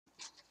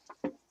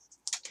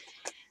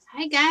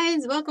Hi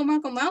guys, welcome.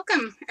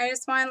 I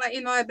just want to let you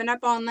know I've been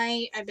up all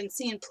night. I've been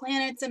seeing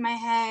planets in my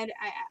head,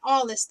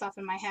 all this stuff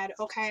in my head,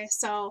 okay?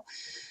 So,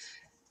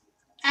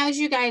 as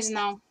you guys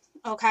know,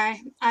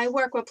 okay, I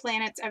work with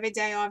planets every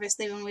day,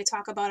 obviously, when we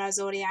talk about our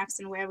zodiacs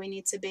and where we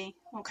need to be,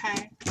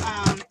 okay?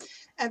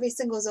 Every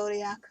single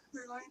zodiac.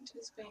 We're going to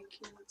his bank.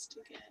 He wants to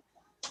get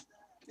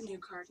a new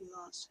card. He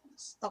lost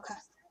his. Okay,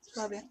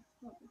 love you.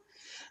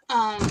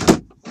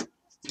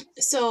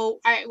 So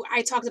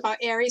I talked about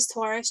Aries,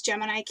 Taurus,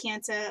 Gemini,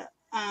 Cancer,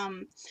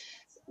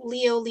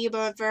 Leo,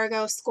 Libra,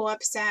 Virgo,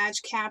 Scorp, Sag,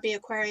 Cappy,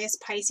 Aquarius,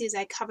 Pisces.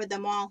 I covered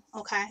them all.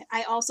 Okay.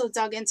 I also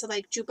dug into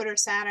like Jupiter,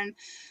 Saturn,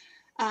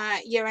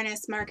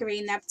 Uranus,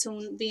 Mercury,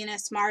 Neptune,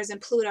 Venus, Mars,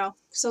 and Pluto.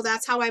 So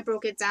that's how I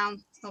broke it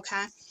down.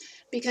 Okay.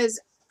 Because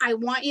I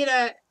want you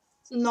to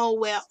know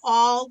where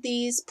all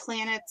these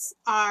planets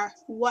are,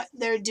 what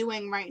they're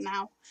doing right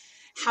now,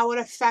 how it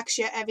affects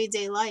your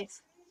everyday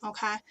life.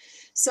 Okay,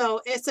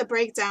 so it's a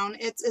breakdown.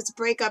 It's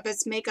breakup.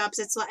 It's makeups.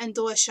 It's letting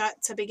doors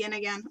shut to begin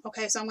again.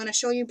 Okay, so I'm going to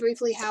show you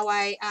briefly how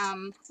I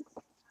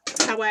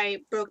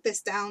broke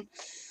this down.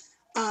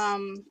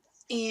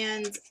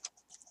 And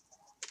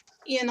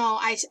you know,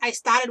 I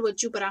started with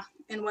Jupiter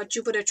and what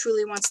Jupiter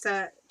truly wants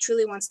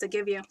to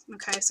give you.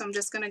 Okay, so I'm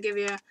just going to give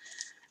you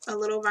a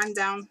little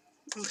rundown.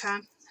 Okay,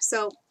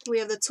 so we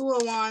have the Two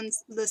of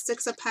Wands, the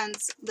Six of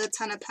Pence, the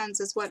Ten of Pence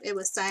is what it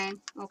was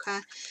saying. Okay,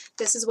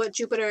 this is what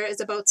Jupiter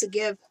is about to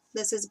give.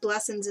 This is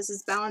blessings. This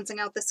is balancing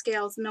out the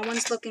scales. No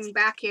one's looking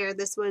back here.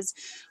 This was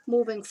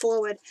moving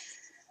forward.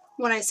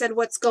 When I said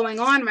what's going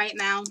on right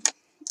now,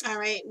 all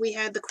right, we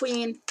had the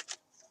Queen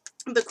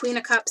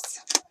of Cups,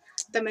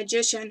 the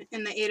Magician,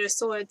 and the Eight of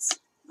Swords.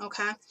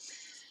 Okay,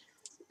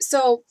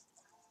 so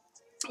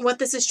what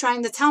this is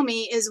trying to tell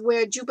me is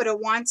where Jupiter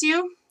wants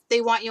you. They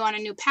want you on a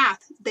new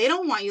path. They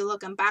don't want you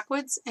looking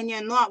backwards, and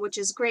you're not, which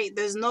is great.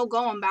 There's no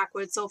going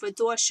backwards. So if a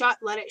door shut,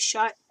 let it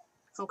shut.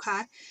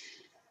 Okay.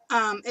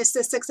 It's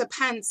the Six of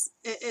Pence.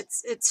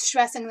 It's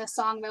stressing the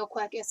song real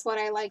quick. It's what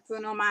I like,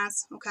 Bruno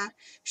Mars. Okay.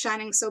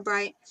 Shining so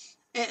bright.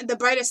 The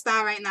brightest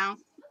star right now.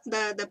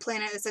 The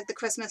planet is like the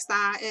Christmas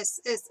star.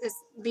 It's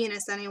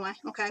Venus anyway.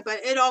 Okay. But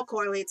it all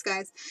correlates,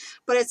 guys.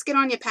 But it's get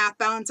on your path,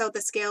 balance out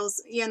the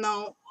scales. You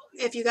know,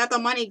 if you got the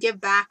money,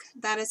 give back.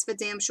 That is for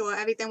damn sure.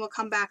 Everything will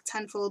come back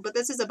tenfold. But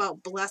this is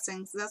about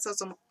blessings. That's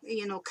also,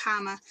 you know,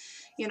 karma,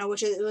 you know,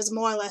 which it was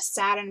more or less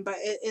Saturn, but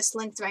it's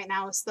linked right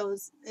now. It's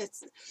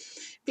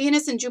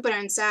Venus and Jupiter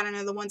and Saturn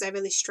are the ones I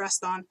really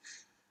stressed on.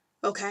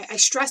 Okay, I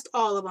stressed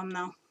all of them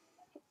though.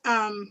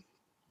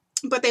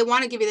 But they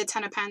want to give you the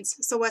Ten of Pence.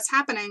 So what's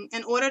happening?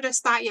 In order to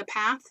start your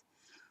path,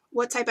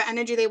 what type of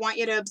energy they want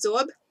you to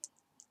absorb?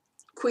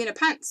 Queen of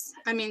Pence.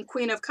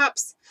 Queen of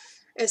Cups.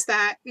 Is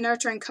that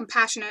nurturing,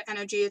 compassionate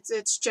energy.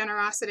 It's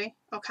generosity.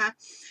 Okay.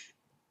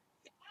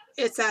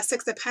 It's that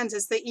Six of Pence.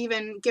 It's the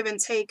even give and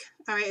take.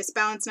 All right. It's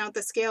balancing out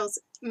the scales.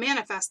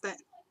 Manifest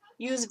it.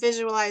 Use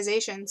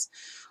visualizations.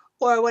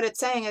 Or what it's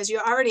saying is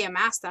you're already a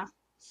master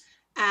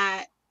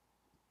at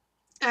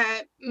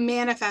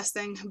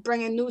manifesting,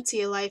 bringing new to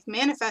your life.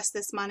 Manifest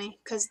this money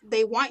because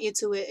they want you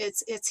to.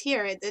 It's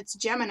here. It's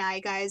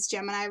Gemini, guys.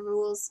 Gemini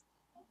rules.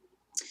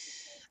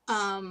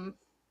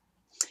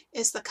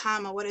 It's the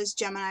karma. What is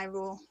Gemini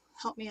rule?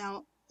 Help me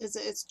out.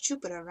 It's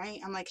Jupiter, right?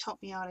 I'm like, help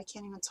me out. I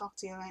can't even talk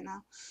to you right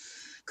now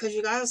because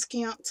you guys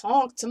can't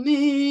talk to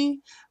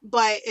me.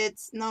 But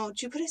it's no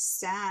Jupiter's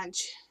Sag.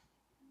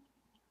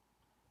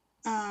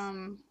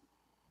 Oh,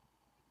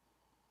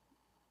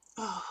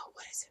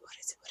 what is it?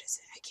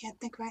 I can't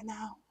think right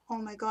now. Oh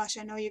my gosh,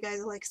 I know you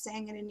guys are like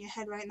saying it in your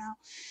head right now.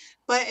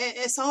 But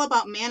it's all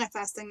about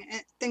manifesting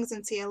things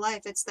into your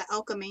life. It's the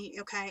alchemy,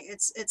 okay?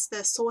 It's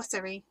the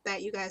sorcery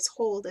that you guys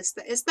hold. It's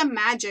the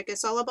magic.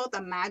 It's all about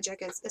the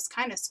magic. It's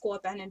kind of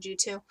Scorp energy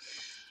too.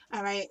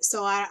 All right,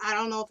 so I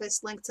don't know if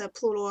it's linked to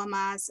Pluto or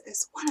Mars.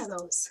 It's one of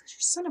those.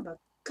 Son of a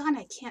gun,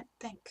 I can't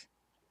think.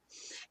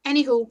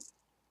 Anywho,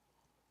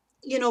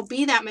 you know,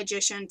 be that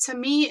magician. To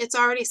me, it's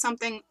already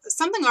something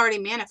already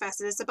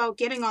manifested. It's about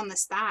getting on the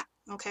stat.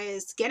 Okay,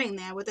 it's getting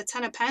there. With the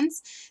Ten of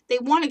Pence, they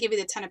want to give you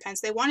the Ten of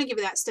Pence. They want to give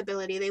you that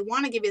stability. They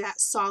want to give you that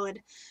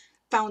solid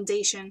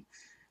foundation.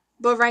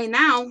 But right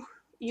now,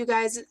 you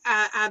guys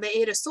are the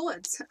Eight of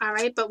Swords. All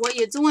right, but what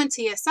you're doing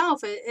to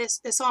yourself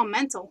it's all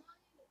mental.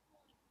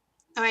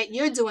 All right,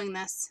 you're doing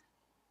this.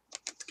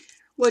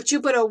 What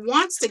Jupiter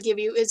wants to give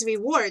you is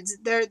rewards.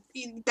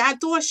 That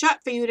door shut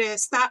for you to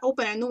start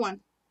open a new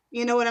one.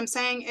 You know what I'm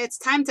saying? It's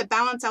time to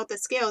balance out the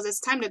scales. It's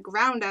time to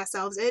ground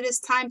ourselves. It is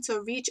time to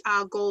reach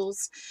our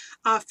goals,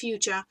 our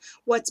future,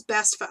 what's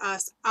best for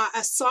us.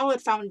 A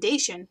solid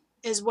foundation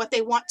is what they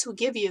want to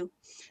give you.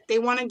 They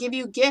want to give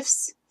you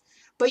gifts,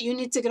 but you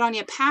need to get on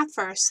your path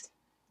first.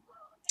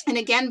 And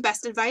again,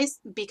 best advice,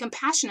 be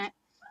compassionate.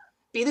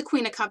 Be the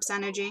Queen of Cups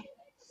energy.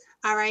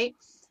 All right?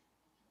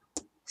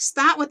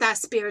 Start with that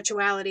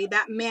spirituality,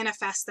 that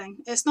manifesting.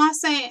 It's not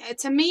saying,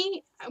 to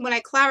me, when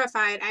I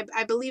clarified,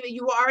 I believe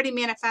you were already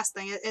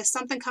manifesting. It's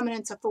something coming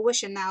into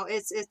fruition now.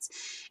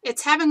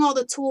 It's having all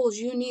the tools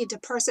you need to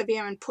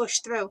persevere and push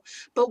through.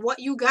 But what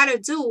you got to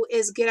do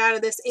is get out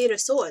of this Eight of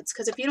Swords.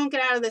 Because if you don't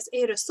get out of this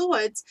Eight of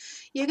Swords,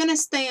 you're going to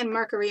stay in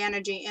Mercury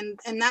energy.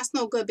 And that's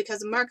no good,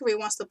 because Mercury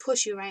wants to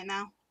push you right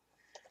now.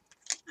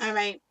 All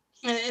right.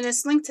 And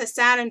it's linked to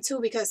Saturn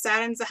too, because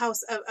Saturn's the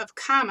house of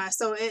karma.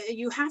 So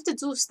you have to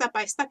do step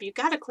by step. You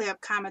got to clear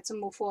up karma to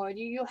move forward.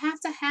 You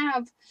have to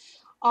have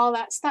all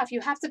that stuff.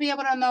 You have to be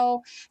able to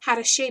know how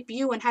to shape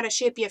you and how to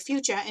shape your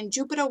future. And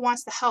Jupiter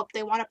wants to help.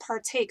 They want to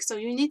partake. So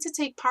you need to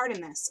take part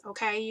in this,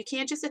 okay? You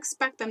can't just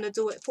expect them to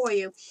do it for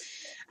you.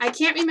 I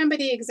can't remember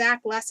the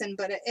exact lesson,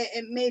 but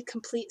it made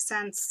complete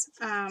sense.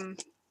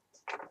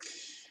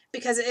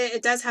 Because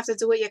it does have to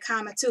do with your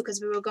karma too, because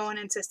we were going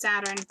into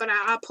Saturn. But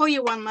I'll pull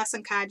you one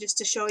lesson card just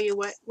to show you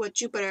what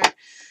Jupiter,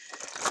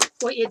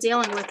 what you're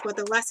dealing with, what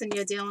the lesson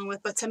you're dealing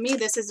with. But to me,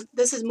 this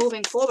is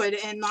moving forward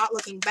and not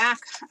looking back.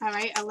 All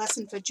right, a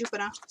lesson for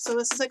Jupiter. So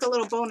this is like a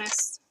little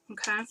bonus.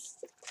 Okay,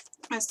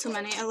 that's too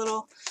many. A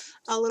little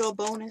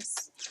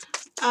bonus.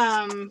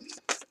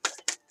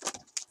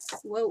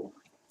 Whoa.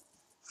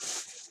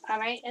 All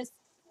right.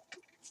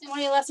 One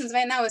of your lessons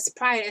right now is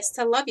pride. Is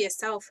to love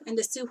yourself and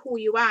to see who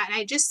you are. And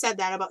I just said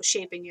that about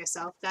shaping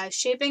yourself, guys.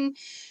 Shaping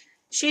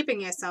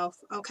yourself,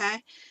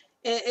 okay?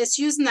 It's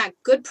using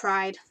that good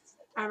pride,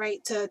 all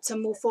right, to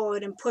move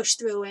forward and push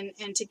through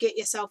and to get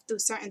yourself through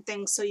certain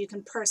things so you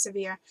can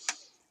persevere.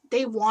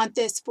 They want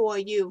this for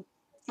you,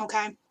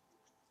 okay?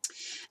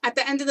 At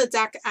the end of the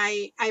deck,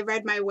 I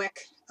read my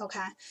wick,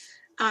 okay?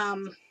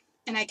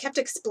 And I kept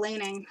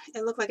explaining.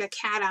 It looked like a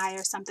cat eye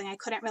or something. I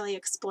couldn't really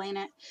explain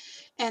it.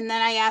 And then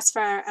I asked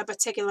for a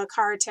particular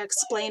card to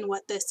explain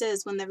what this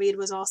is when the read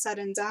was all said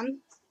and done.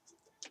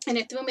 And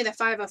it threw me the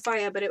Five of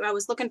Fire, but I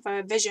was looking for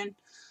a vision.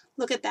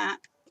 Look at that.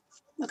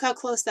 Look how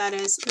close that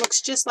is. It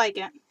looks just like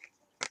it.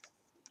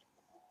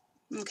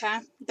 Okay?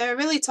 They're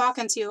really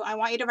talking to you. I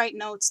want you to write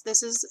notes.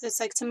 It's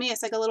like, to me,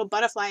 it's like a little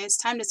butterfly. It's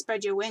time to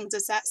spread your wings.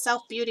 It's that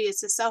self-beauty. It's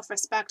the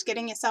self-respect.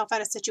 Getting yourself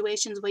out of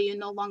situations where you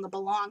no longer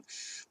belong.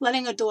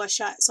 Letting a door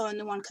shut so a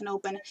new one can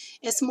open.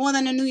 It's more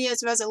than a New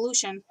Year's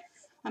resolution.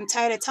 I'm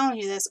tired of telling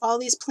you this. All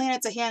these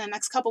planets are here in the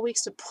next couple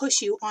weeks to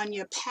push you on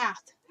your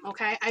path.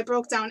 Okay? I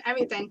broke down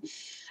everything.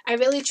 I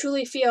really,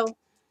 truly feel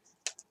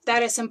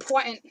that it's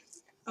important.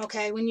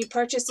 Okay? When you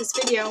purchase this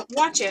video,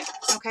 watch it.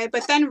 Okay?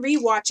 But then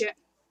re-watch it.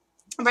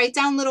 Write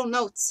down little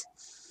notes.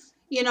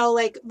 You know,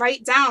 like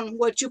write down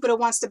what Jupiter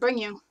wants to bring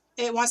you.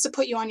 It wants to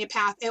put you on your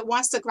path. It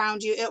wants to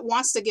ground you. It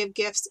wants to give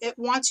gifts. It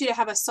wants you to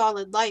have a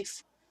solid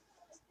life.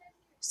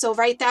 So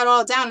write that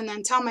all down and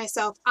then tell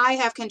myself, I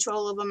have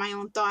control over my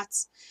own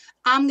thoughts.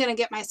 I'm going to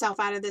get myself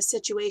out of this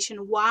situation.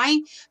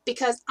 Why?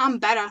 Because I'm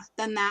better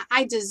than that.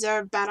 I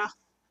deserve better.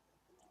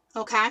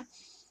 Okay?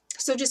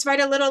 So just write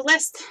a little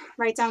list.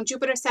 Write down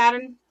Jupiter,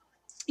 Saturn,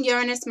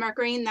 Uranus,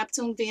 Mercury,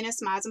 Neptune,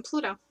 Venus, Mars, and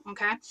Pluto.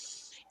 Okay?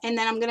 And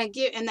then I'm going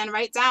to and then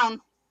write down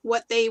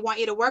what they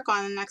want you to work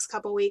on in the next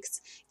couple weeks.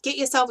 Get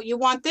yourself, you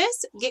want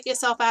this? Get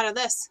yourself out of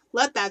this.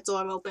 Let that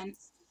door open.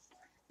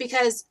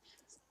 Because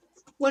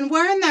when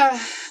we're in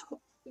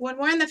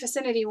the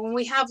vicinity, when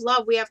we have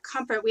love, we have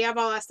comfort, we have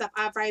all that stuff,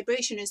 our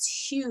vibration is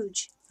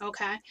huge,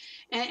 okay?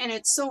 And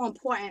it's so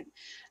important.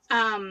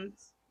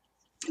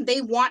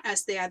 They want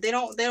us there. They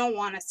don't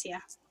want us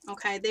here.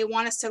 Okay, they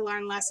want us to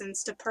learn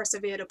lessons, to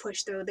persevere, to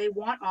push through. They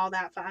want all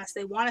that for us.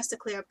 They want us to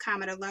clear up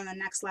karma, to learn the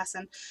next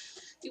lesson.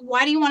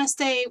 Why do you want to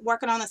stay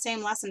working on the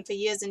same lesson for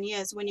years and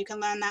years when you can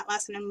learn that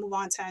lesson and move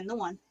on to a new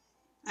one?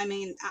 I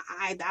mean,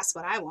 that's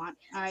what I want.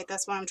 All right,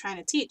 that's what I'm trying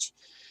to teach.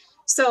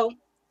 So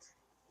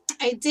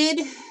I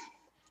did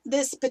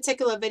this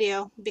particular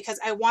video because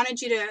I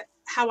wanted you to,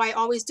 how I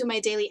always do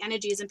my daily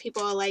energies, and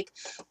people are like,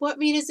 what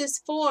read is this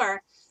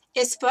for?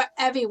 It's for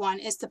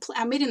everyone.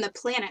 I'm reading the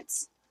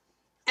planets.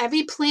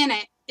 Every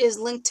planet is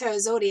linked to a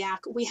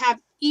zodiac. We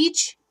have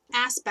each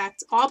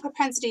aspect, all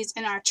propensities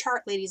in our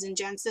chart, ladies and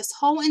gents. This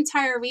whole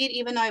entire read,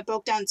 even though I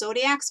broke down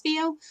zodiacs for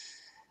you,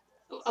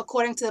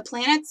 according to the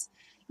planets,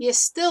 you're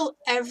still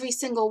every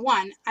single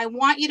one. I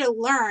want you to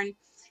learn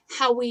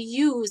how we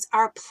use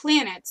our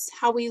planets,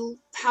 how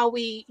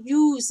we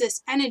use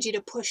this energy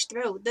to push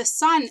through. The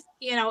sun,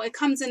 you know, it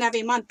comes in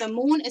every month. The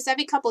moon is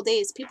every couple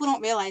days. People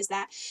don't realize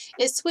that.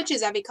 It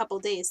switches every couple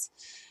days.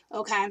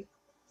 Okay?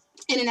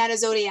 In and out of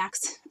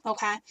zodiacs.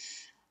 Okay?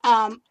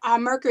 Our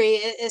Mercury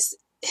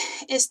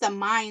is the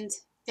mind.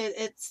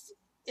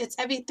 It's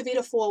every 3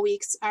 to 4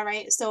 weeks. All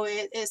right? So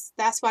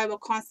that's why we're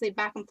constantly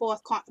back and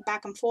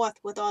forth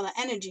with all the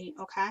energy.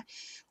 Okay?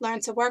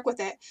 Learn to work with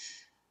it.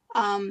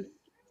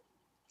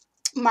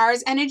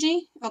 Mars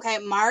energy, okay,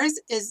 Mars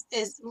is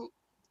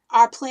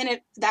our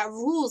planet that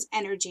rules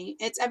energy.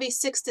 It's every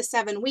 6 to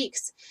 7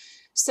 weeks.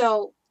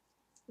 So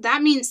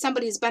that means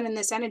somebody's been in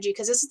this energy,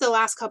 because this is the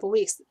last couple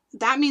weeks.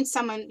 That means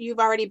you've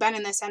already been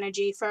in this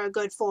energy for a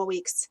good 4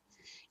 weeks.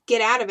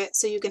 Get out of it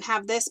so you can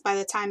have this by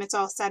the time it's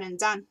all said and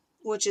done.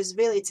 which is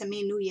really to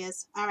me New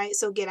Year's. All right,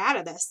 so get out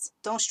of this.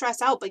 Don't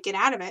stress out, but get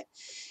out of it.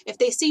 If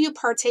they see you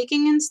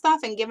partaking in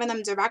stuff and giving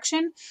them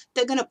direction,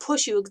 they're going to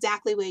push you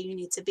exactly where you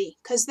need to be,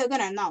 because they're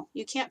going to know.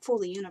 You can't fool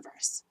the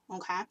universe,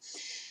 okay?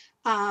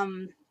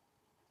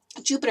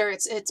 Jupiter,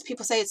 it's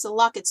people say it's the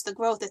luck, it's the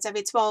growth, it's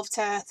every 12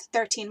 to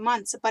 13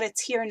 months, but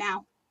it's here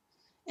now.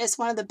 It's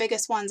one of the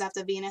biggest ones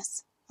after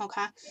Venus,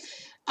 okay?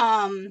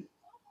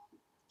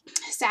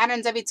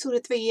 Saturn's every 2 to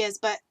 3 years,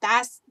 but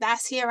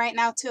that's here right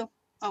now too,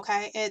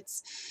 okay?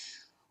 It's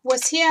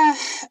what's here.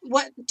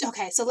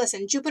 Okay, so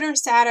listen, Jupiter,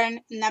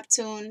 Saturn,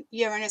 Neptune,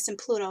 Uranus, and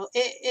Pluto,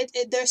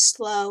 they're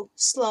slow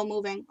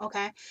moving,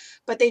 okay?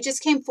 But they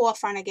just came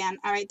forefront again,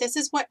 all right? This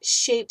is what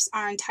shapes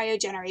our entire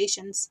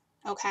generations,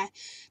 okay?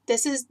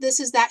 This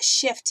is that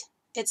shift.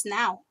 It's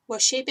now. We're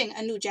shaping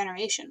a new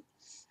generation,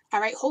 all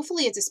right?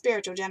 Hopefully it's a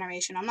spiritual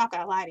generation. I'm not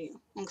going to lie to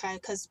you, okay?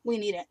 Because we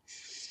need it.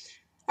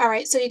 All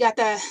right, so you got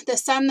the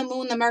sun, the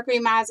moon, the Mercury,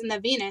 Mars, and the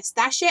Venus.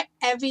 That's your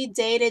every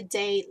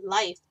day-to-day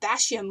life.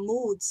 That's your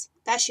moods.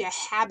 That's your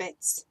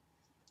habits,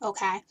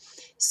 okay?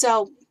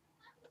 So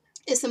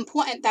it's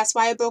important. That's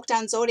why I broke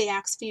down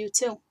Zodiacs for you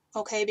too,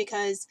 okay?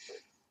 Because,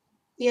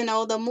 you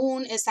know, the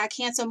moon is that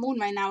Cancer moon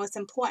right now. It's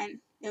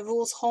important. It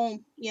rules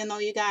home. You know,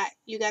 you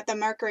got the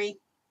Mercury,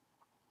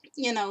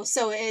 you know,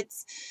 so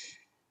it's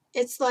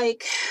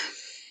like,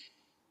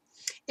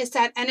 it's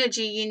that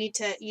energy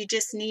you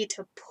just need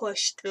to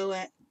push through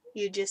it.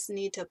 You just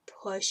need to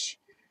push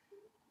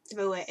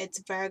through it.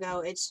 It's Virgo,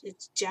 it's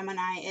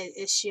Gemini,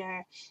 it's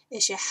your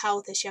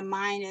health, it's your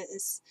mind,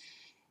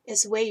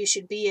 it's where you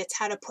should be. It's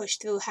how to push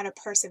through, how to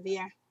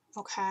persevere,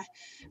 okay?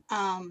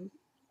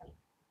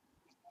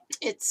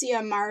 It's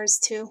your Mars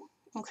too,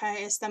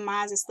 okay? It's the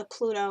Mars, it's the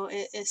Pluto,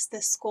 it's the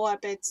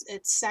Scorp, it's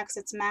sex,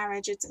 it's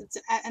marriage, it's at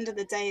the end of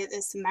the day,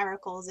 it's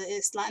miracles.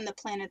 It's letting the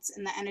planets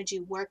and the energy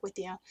work with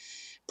you,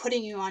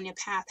 putting you on your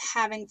path,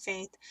 having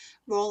faith,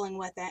 rolling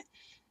with it,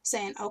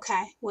 saying,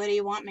 okay, where do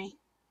you want me?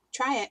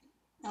 Try it,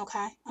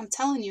 okay? I'm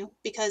telling you,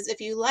 because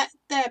if you let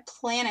the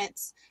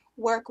planets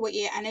work with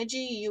your energy,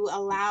 you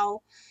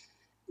allow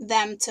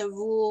them to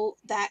rule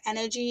that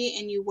energy,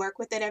 and you work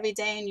with it every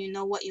day, and you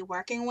know what you're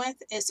working with,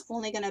 it's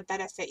only going to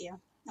benefit you,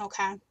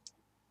 okay?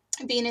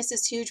 Venus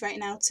is huge right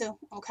now too,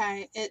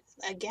 okay? It's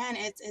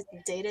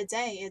day to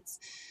day.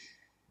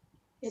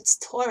 It's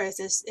Taurus.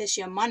 It's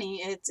your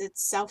money. It's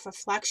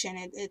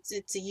self-reflection.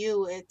 It's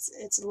you.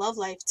 It's love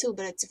life too.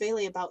 But it's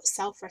really about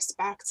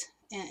self-respect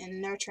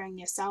and nurturing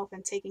yourself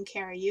and taking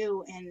care of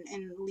you.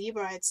 And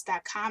Libra, it's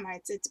that karma.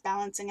 It's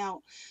balancing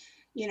out,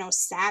 you know,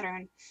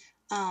 Saturn,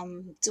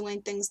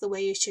 doing things the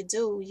way you should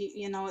do.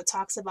 You know, it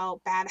talks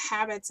about bad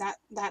habits,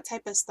 that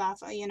type of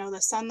stuff. You know,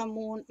 the sun, the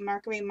moon,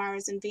 Mercury,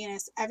 Mars, and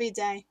Venus every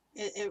day.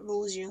 It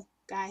rules you,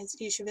 guys.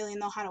 You should really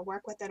know how to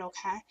work with it,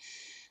 okay?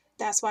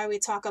 That's why we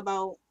talk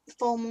about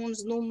full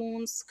moons, new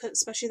moons,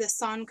 especially the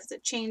sun, because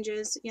it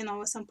changes. You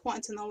know, it's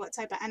important to know what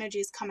type of energy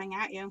is coming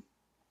at you.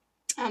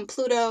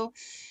 Pluto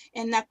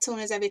and Neptune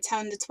is every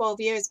 10 to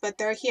 12 years, but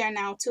they're here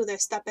now too. They're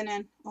stepping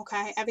in,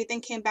 okay? Everything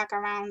came back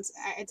around.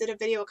 I did a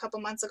video a couple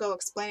months ago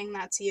explaining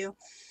that to you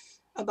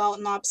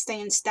about not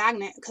staying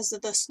stagnant, because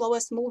of the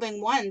slowest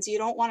moving ones. You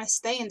don't want to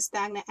stay in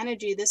stagnant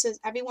energy. This is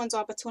everyone's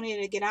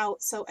opportunity to get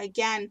out. So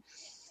again,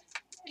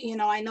 you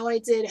know I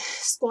did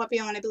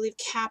Scorpio and I believe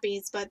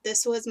Cappies, but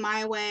this was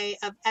my way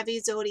of every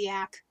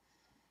zodiac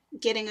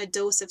getting a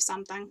dose of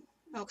something,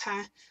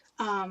 okay?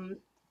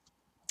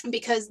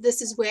 Because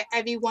this is where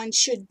everyone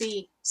should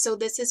be. So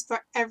this is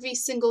for every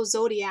single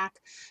zodiac,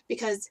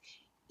 because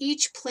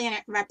each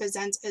planet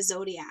represents a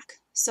zodiac.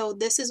 So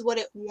this is what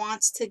it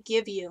wants to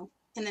give you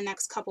in the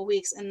next couple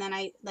weeks. And then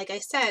like I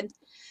said,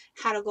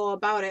 how to go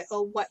about it,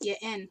 or what you're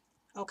in,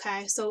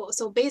 okay? So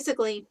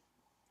basically,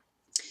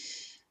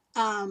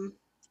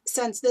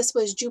 since this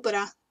was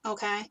Jupiter,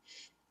 okay,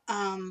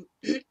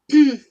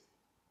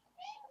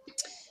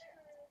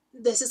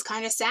 this is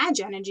kind of Sag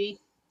energy,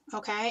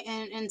 okay?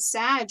 And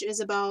Sag is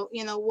about,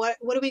 you know, what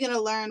are we going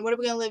to learn? What are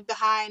we going to leave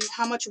behind?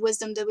 How much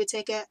wisdom did we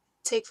take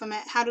from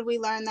it? How did we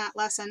learn that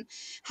lesson?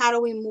 How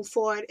do we move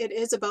forward? It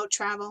is about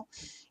travel,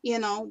 you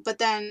know, but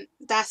then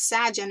that's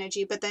Sag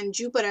energy. But then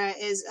Jupiter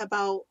is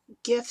about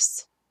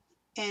gifts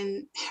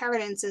and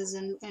inheritances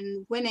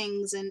and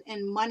winnings and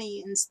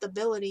money and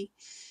stability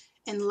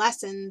and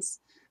lessons,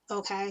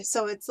 okay?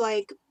 So it's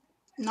like,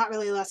 not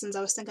really lessons.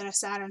 I was thinking of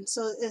Saturn.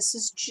 So this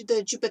is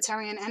the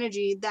Jupiterian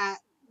energy that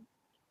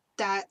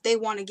they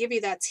want to give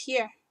you. That's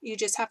here. You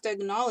just have to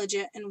acknowledge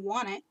it and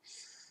want it.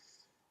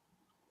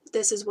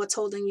 This is what's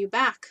holding you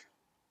back,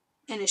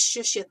 and it's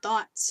just your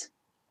thoughts,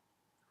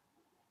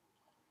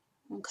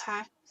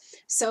 okay?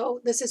 So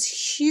this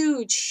is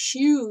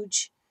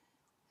huge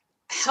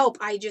help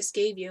I just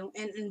gave you,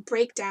 and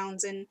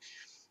breakdowns, and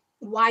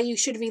why you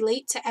should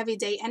relate to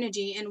everyday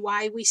energy, and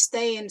why we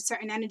stay in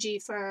certain energy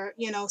for,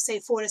 you know, say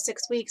 4 to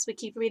 6 weeks. We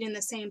keep reading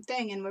the same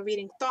thing and we're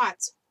reading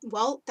thoughts.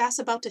 Well, that's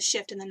about to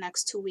shift in the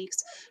next 2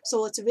 weeks.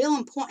 So it's real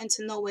important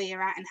to know where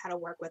you're at and how to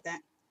work with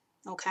it,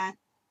 okay?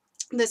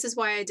 This is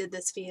why I did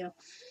this for you.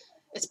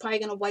 It's probably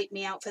going to wipe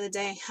me out for the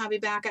day. I'll be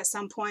back at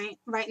some point.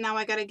 Right now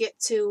I got to get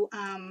to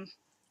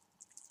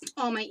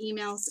all my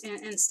emails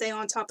and stay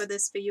on top of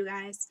this for you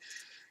guys.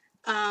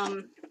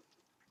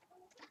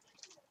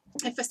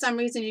 If for some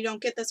reason you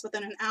don't get this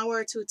within an hour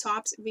or two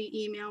tops,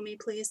 re-email me,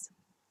 please.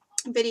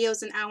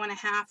 Video's an hour and a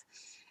half.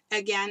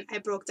 Again, I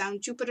broke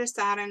down Jupiter,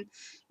 Saturn,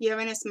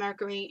 Uranus,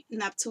 Mercury,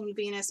 Neptune,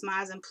 Venus,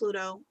 Mars, and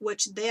Pluto,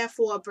 which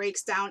therefore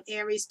breaks down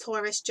Aries,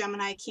 Taurus,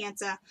 Gemini,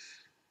 Cancer,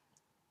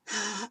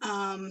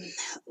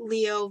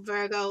 Leo,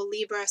 Virgo,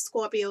 Libra,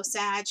 Scorpio,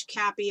 Sag,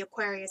 Capricorn,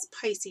 Aquarius,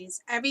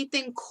 Pisces.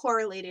 Everything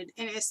correlated,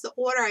 and it's the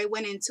order I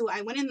went into.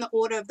 I went in the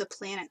order of the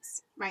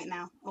planets right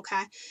now,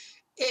 okay?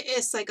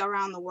 It's like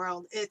around the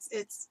world.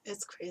 It's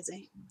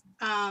crazy.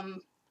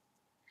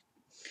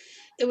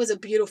 It was a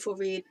beautiful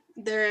read.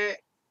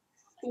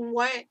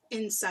 What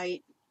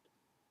insight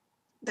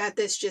that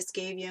this just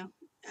gave you.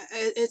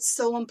 It's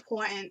so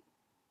important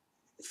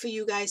for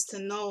you guys to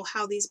know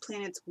how these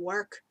planets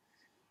work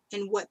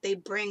and what they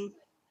bring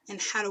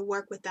and how to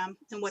work with them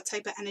and what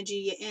type of energy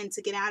you're in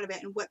to get out of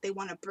it and what they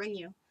want to bring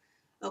you.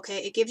 Okay,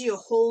 it gives you a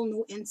whole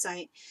new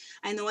insight.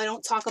 I know I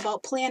don't talk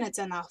about planets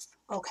enough,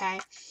 okay?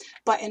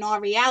 But in all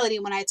reality,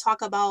 when I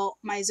talk about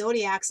my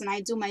zodiacs and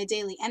I do my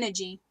daily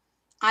energy,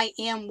 I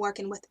am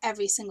working with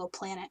every single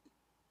planet.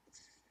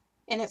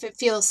 And if it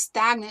feels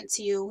stagnant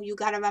to you, you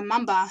got to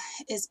remember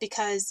is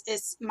because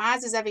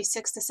Mars is every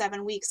 6 to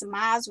 7 weeks.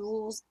 Mars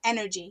rules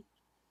energy.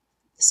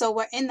 So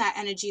we're in that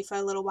energy for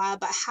a little while,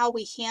 but how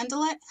we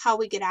handle it, how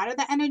we get out of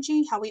the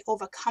energy, how we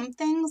overcome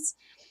things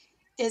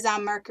is our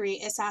Mercury,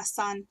 it's our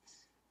sun.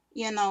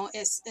 You know,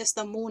 it's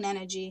the moon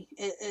energy.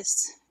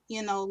 It's,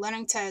 you know,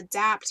 learning to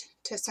adapt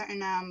to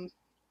certain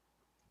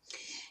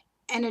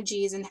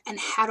energies and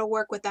how to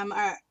work with them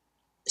are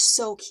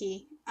so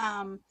key.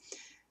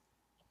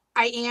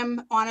 I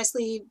am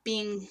honestly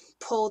being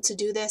pulled to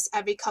do this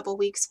every couple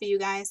weeks for you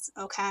guys,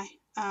 okay?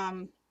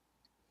 And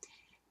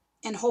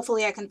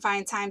hopefully I can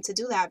find time to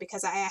do that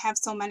because I have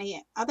so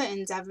many other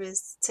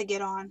endeavors to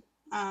get on.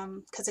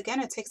 Because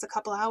again, it takes a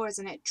couple hours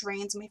and it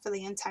drains me for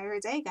the entire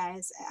day,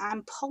 guys.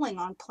 I'm pulling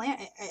on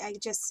planet. I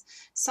just,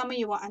 some of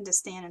you will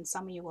understand and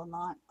some of you will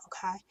not,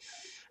 okay?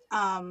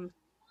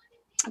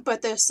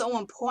 But they're so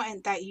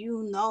important that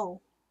you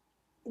know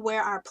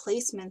where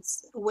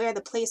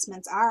the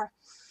placements are.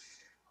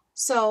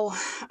 So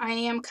I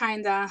am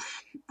kind of,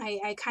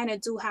 I kind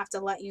of do have to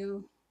let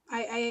you,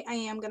 I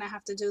am going to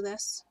have to do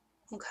this,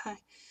 okay?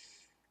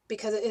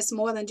 Because it's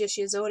more than just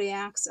your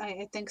zodiacs.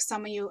 I think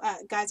some of you,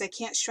 guys, I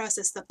can't stress,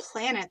 it's the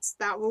planets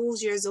that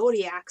rules your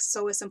zodiacs.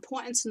 So it's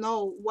important to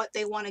know what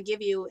they want to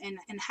give you and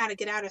how to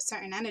get out of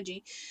certain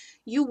energy.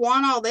 You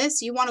want all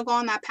this, you want to go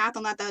on that path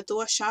and let that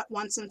door shut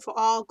once and for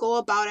all. Go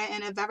about it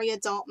in a very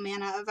adult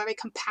manner, a very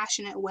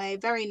compassionate way,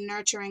 very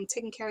nurturing,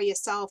 taking care of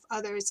yourself,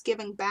 others,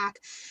 giving back,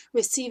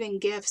 receiving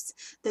gifts.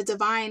 The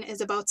divine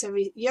is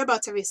you're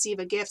about to receive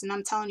a gift, and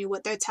I'm telling you,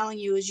 what they're telling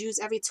you is use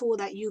every tool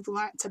that you've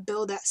learned to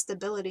build that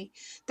stability,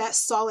 that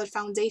solid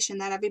foundation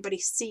that everybody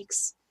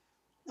seeks.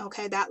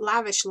 Okay, that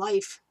lavish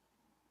life.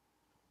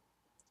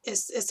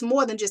 It's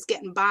more than just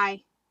getting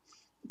by,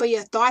 but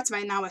your thoughts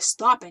right now are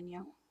stopping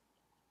you.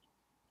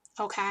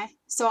 Okay,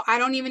 so I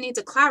don't even need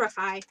to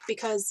clarify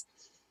because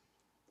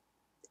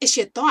it's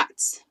your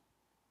thoughts.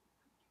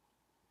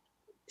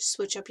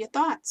 Switch up your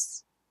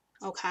thoughts.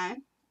 Okay,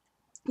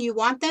 you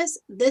want this?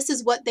 This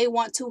is what they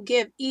want to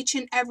give each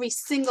and every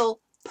single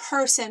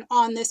person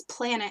on this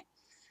planet,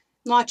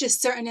 not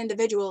just certain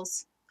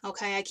individuals.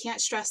 Okay, I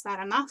can't stress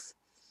that enough.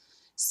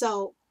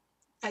 So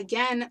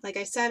again, like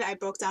I said, I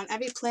broke down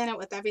every planet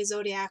with every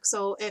zodiac.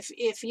 So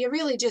if you're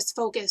really just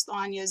focused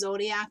on your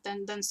zodiac,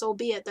 then so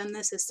be it. Then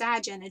this is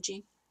Sag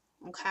energy.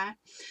 Okay.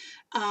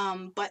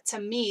 But to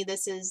me,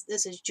 this is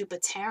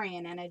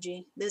Jupiterian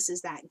energy. This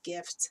is that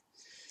gift.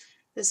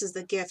 This is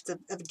the gift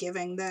of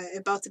giving. They're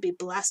about to be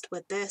blessed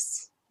with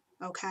this.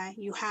 Okay.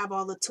 You have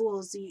all the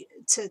tools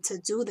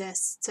to do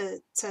this,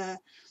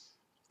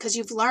 because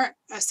you've learned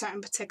a certain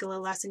particular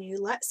lesson. You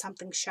let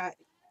something shut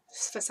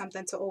for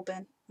something to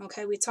open.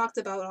 Okay, we talked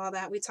about all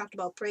that. We talked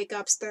about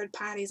breakups, third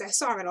parties. I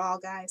saw it all,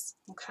 guys.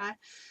 Okay,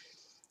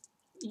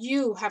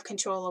 you have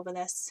control over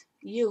this.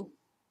 You.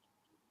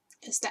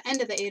 It's the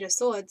end of the Eight of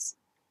Swords.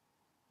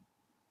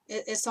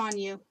 It's on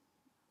you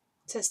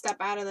to step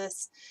out of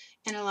this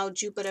and allow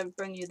Jupiter to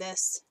bring you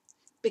this,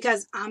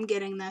 because I'm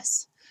getting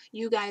this.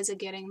 You guys are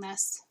getting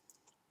this.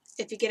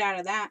 If you get out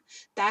of that,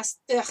 that's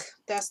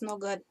no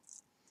good.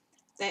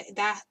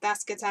 That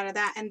gets out of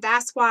that, and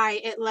that's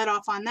why it led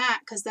off on that,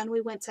 because then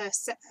we went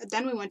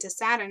to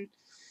Saturn.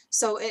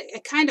 So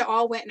it kind of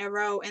all went in a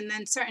row, and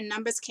then certain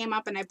numbers came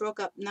up and I broke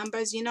up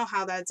numbers. You know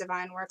how that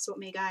divine works with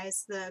me,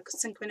 guys. The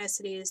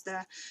synchronicities,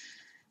 the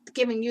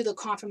giving you the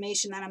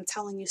confirmation that I'm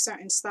telling you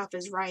certain stuff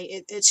is right.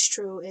 It's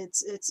true.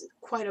 It's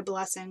quite a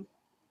blessing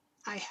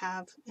I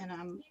have, and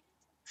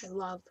I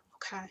love.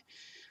 Okay,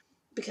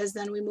 because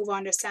then we move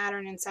on to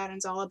Saturn, and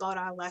Saturn's all about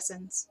our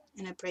lessons,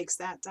 and it breaks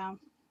that down.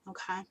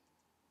 Okay,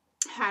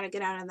 how to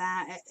get out of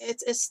that.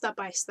 It's step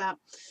by step.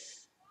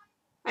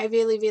 I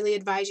really, really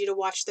advise you to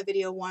watch the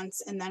video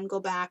once and then go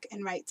back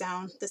and write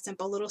down the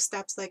simple little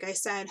steps. Like I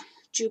said,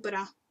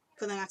 Jupiter,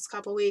 for the next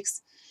couple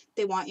weeks,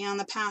 they want you on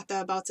the path.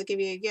 They're about to give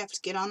you a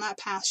gift. Get on that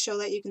path. Show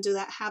that you can do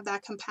that. Have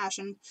that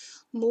compassion.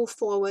 Move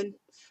forward.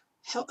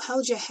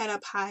 Hold your head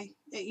up high.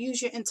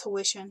 Use your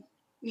intuition.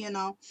 You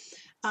know,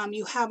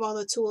 you have all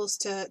the tools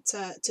to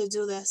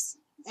do this.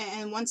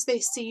 And once they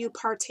see you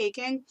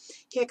partaking,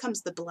 here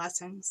comes the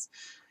blessings.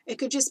 It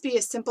could just be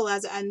as simple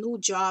as a new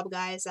job,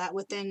 guys, that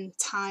within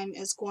time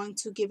is going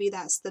to give you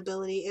that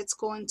stability. It's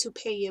going to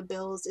pay your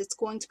bills. It's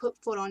going to put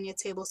food on your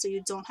table so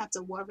you don't have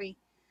to worry.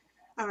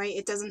 All right.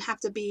 It doesn't have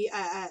to be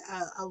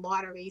a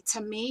lottery.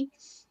 To me,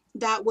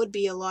 that would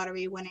be a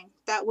lottery winning.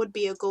 That would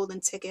be a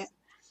golden ticket,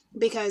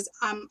 because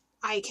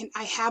I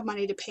have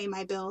money to pay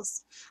my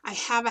bills. I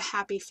have a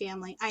happy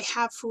family. I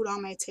have food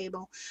on my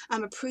table.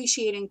 I'm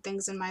appreciating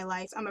things in my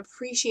life. I'm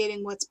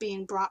appreciating what's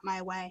being brought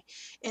my way.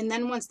 And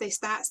then once they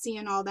start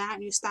seeing all that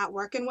and you start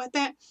working with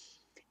it,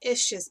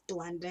 it's just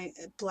blending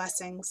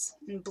blessings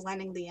and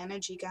blending the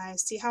energy,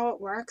 guys. See how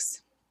it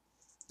works?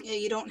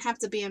 You don't have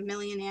to be a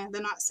millionaire.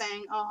 They're not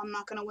saying, oh, I'm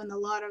not going to win the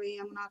lottery.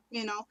 I'm not,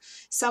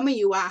 some of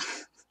you are.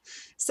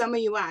 Some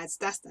of you are. It's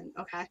destined,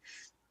 okay?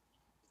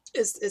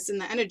 It's in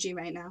the energy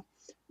right now.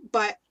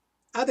 But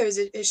others,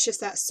 it's just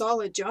that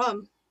solid job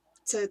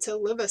to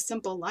live a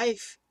simple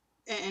life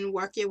and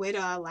work your way to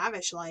a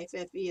lavish life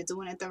if you're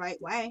doing it the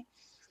right way.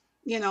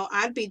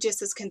 I'd be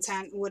just as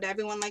content. Would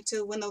everyone like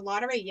to win the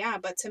lottery? Yeah,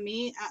 but to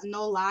me,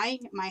 no lie,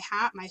 my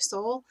heart, my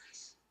soul,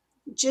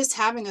 just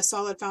having a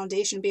solid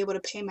foundation, be able to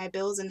pay my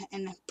bills and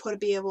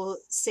be able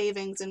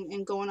savings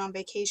and going on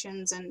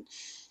vacations and,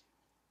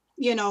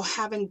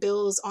 having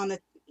bills on the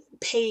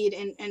paid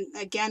and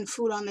again,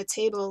 food on the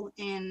table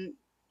and,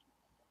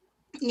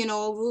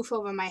 a roof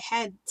over my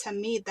head. To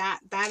me,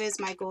 that is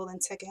my golden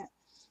ticket.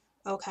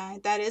 Okay,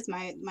 that is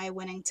my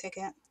winning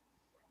ticket.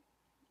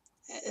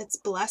 It's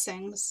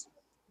blessings,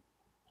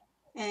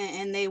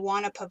 and they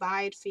want to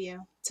provide for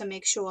you to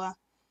make sure.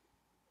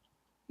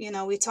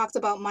 We talked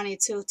about money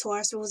too.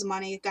 Taurus was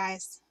money,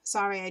 guys.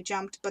 Sorry I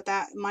jumped, but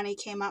that money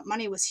came up.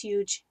 Money was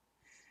huge.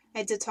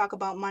 I did talk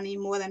about money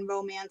more than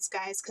romance,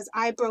 guys, because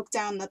I broke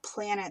down the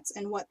planets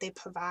and what they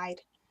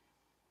provide.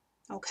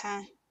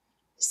 Okay,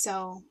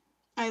 so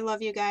I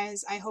love you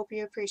guys. I hope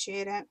you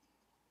appreciate it.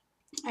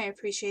 I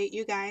appreciate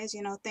you guys.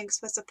 Thanks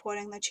for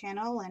supporting the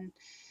channel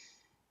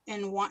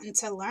and wanting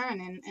to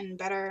learn and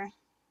better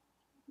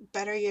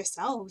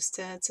yourselves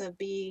to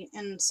be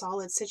in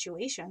solid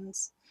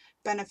situations,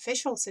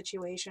 beneficial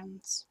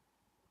situations.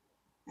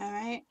 All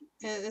right.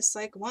 It's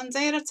like one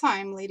day at a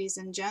time, ladies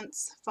and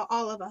gents, for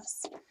all of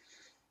us.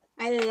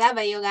 I love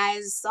it, you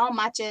guys, so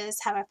much.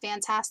 Have a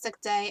fantastic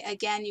day.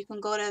 Again, you can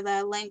go to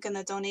the link in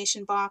the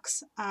donation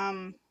box.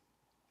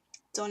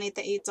 Donate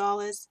the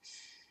 $8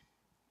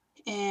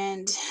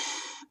 and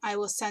I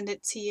will send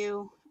it to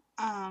you.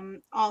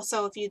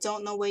 Also, if you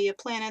don't know where your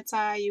planets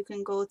are, you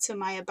can go to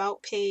my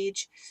About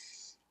page.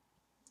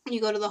 You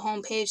go to the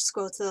home page,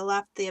 scroll to the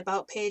left, the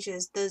About page,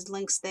 there's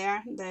links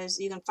there.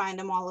 You can find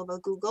them all over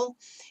Google,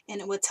 and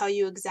it will tell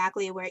you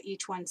exactly where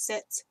each one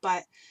sits.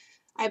 But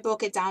I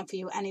broke it down for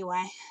you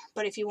anyway.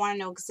 But if you want to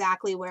know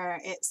exactly where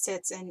it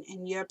sits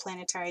in your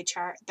planetary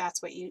chart,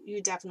 that's what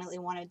you definitely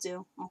want to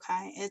do.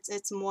 Okay,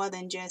 it's more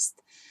than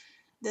just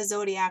the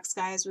zodiacs,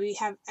 guys. We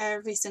have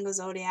every single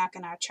zodiac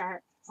in our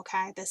chart.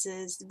 Okay, this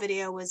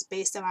video was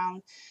based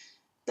around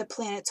the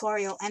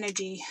planetorial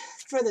energy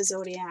for the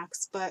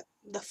zodiacs, but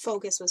the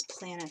focus was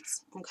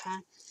planets. Okay,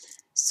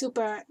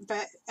 super,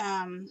 but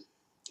I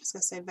was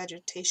gonna say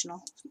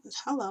vegetational.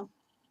 Hello,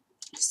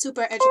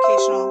 super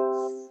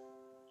educational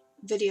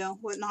video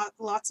with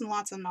lots and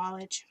lots of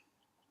knowledge.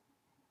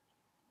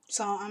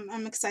 So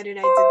I'm excited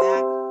I did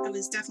that. I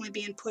was definitely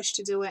being pushed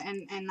to do it,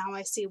 and now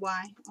I see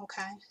why.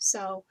 Okay,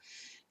 so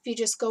if you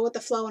just go with the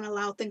flow and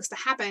allow things to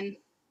happen,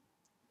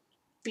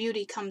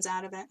 beauty comes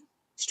out of it.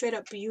 Straight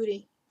up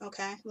beauty.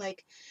 Okay,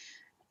 like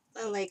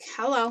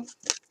hello.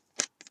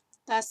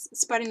 That's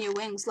spreading your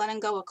wings,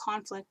 letting go of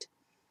conflict.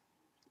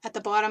 At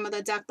the bottom of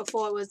the deck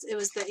before it's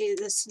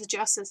the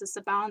justice. It's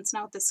the balancing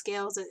out the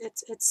scales.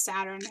 It's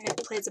Saturn. It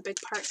plays a big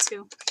part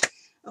too.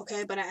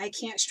 Okay, but I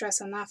can't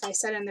stress enough. I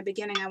said in the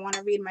beginning I want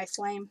to read my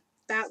flame.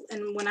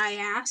 And when I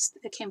asked,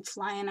 it came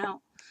flying out.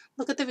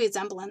 Look at the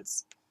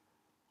resemblance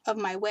of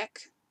my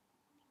wick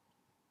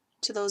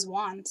to those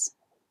wands.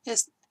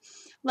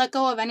 Let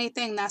go of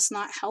anything that's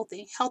not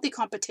healthy. Healthy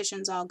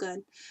competition's all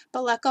good,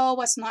 but let go of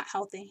what's not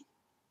healthy.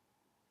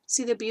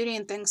 See the beauty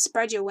in things.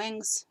 Spread your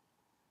wings.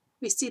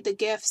 Receive the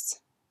gifts.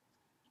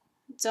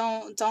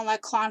 Don't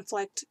let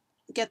conflict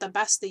get the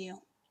best of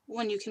you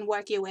when you can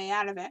work your way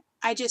out of it.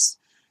 I just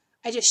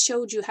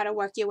showed you how to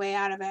work your way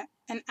out of it.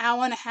 An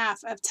hour and a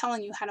half of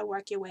telling you how to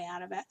work your way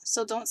out of it.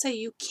 So don't say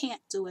you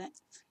can't do it.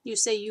 You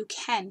say you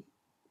can.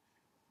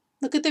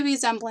 Look at the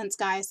resemblance,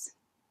 guys.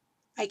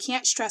 I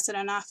can't stress it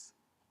enough.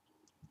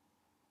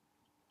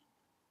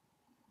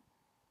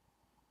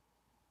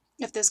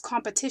 If there's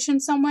competition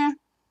somewhere,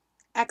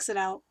 exit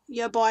out.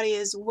 Your body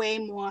is way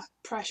more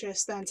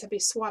precious than to be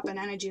swapping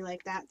energy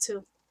like that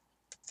too.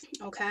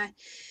 Okay.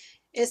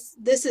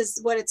 This is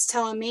what it's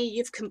telling me.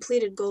 You've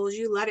completed goals.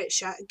 You let it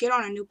shut. Get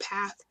on a new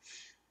path.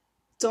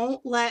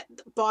 Don't let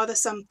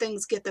bothersome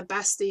things get the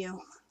best of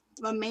you.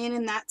 Remain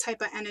in that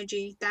type of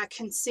energy, that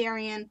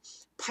Cancerian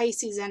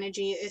Pisces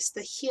energy. It's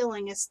the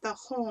healing, it's the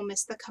home,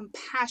 it's the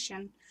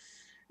compassion.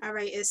 All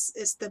right,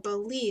 it's the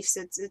beliefs,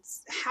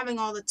 it's having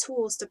all the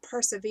tools to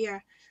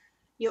persevere.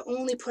 You're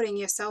only putting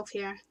yourself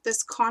here.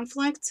 This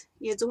conflict,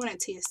 you're doing it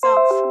to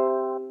yourself.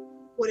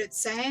 What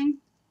it's saying,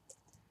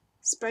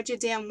 spread your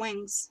damn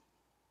wings.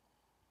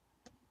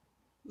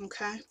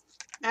 Okay?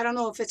 I don't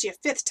know if it's your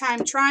 5th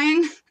time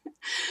trying,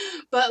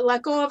 but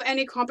let go of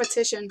any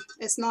competition.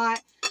 It's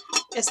not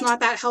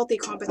that healthy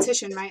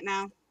competition right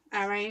now.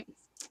 All right?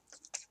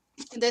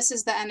 This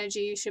is the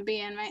energy you should be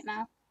in right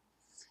now.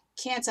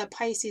 Cancer,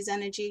 Pisces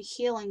energy,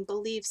 healing,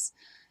 beliefs,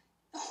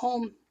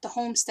 home, the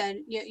homestead,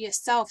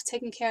 yourself,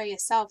 taking care of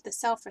yourself, the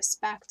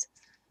self-respect.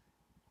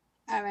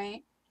 All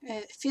right?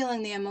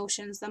 Feeling the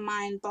emotions, the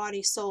mind,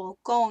 body, soul,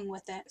 going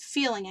with it,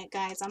 feeling it,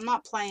 guys. I'm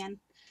not playing.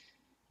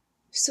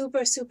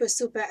 Super, super,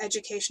 super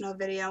educational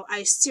video.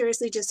 I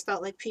seriously just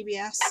felt like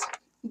PBS.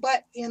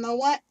 But you know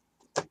what?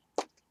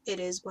 It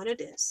is what it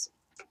is.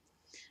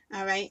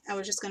 All right? I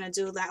was just going to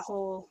do that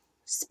whole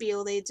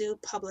spiel they do,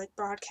 public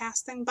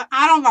broadcasting, but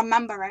I don't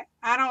remember it.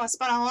 It's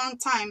been a long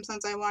time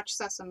since I watched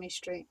Sesame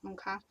Street,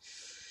 okay?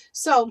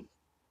 So,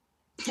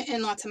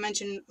 and not to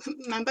mention,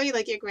 remember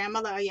like your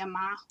grandmother or your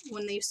ma,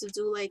 when they used to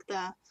do like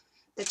the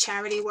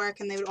charity work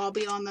and they would all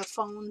be on their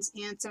phones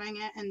answering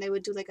it and they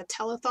would do like a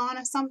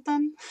telethon or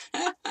something?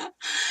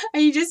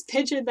 And you just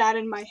pictured that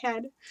in my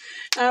head.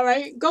 All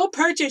right, go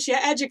purchase your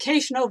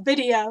educational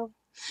video.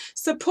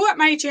 Support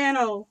my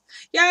channel.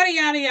 Yada,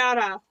 yada,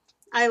 yada.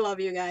 I love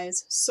you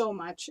guys so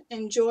much.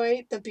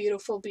 Enjoy the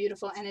beautiful,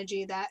 beautiful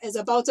energy that is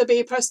about to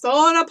be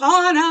bestowed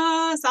upon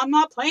us. I'm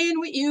not playing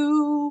with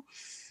you.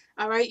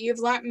 All right, you've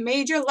learned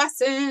major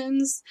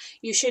lessons.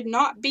 You should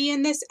not be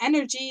in this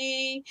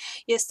energy.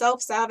 You're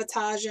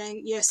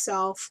self-sabotaging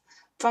yourself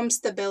from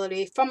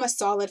stability, from a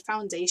solid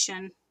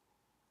foundation.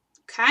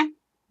 Okay?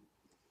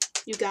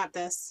 You got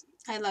this.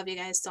 I love you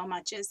guys so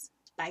much.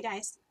 Bye,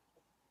 guys.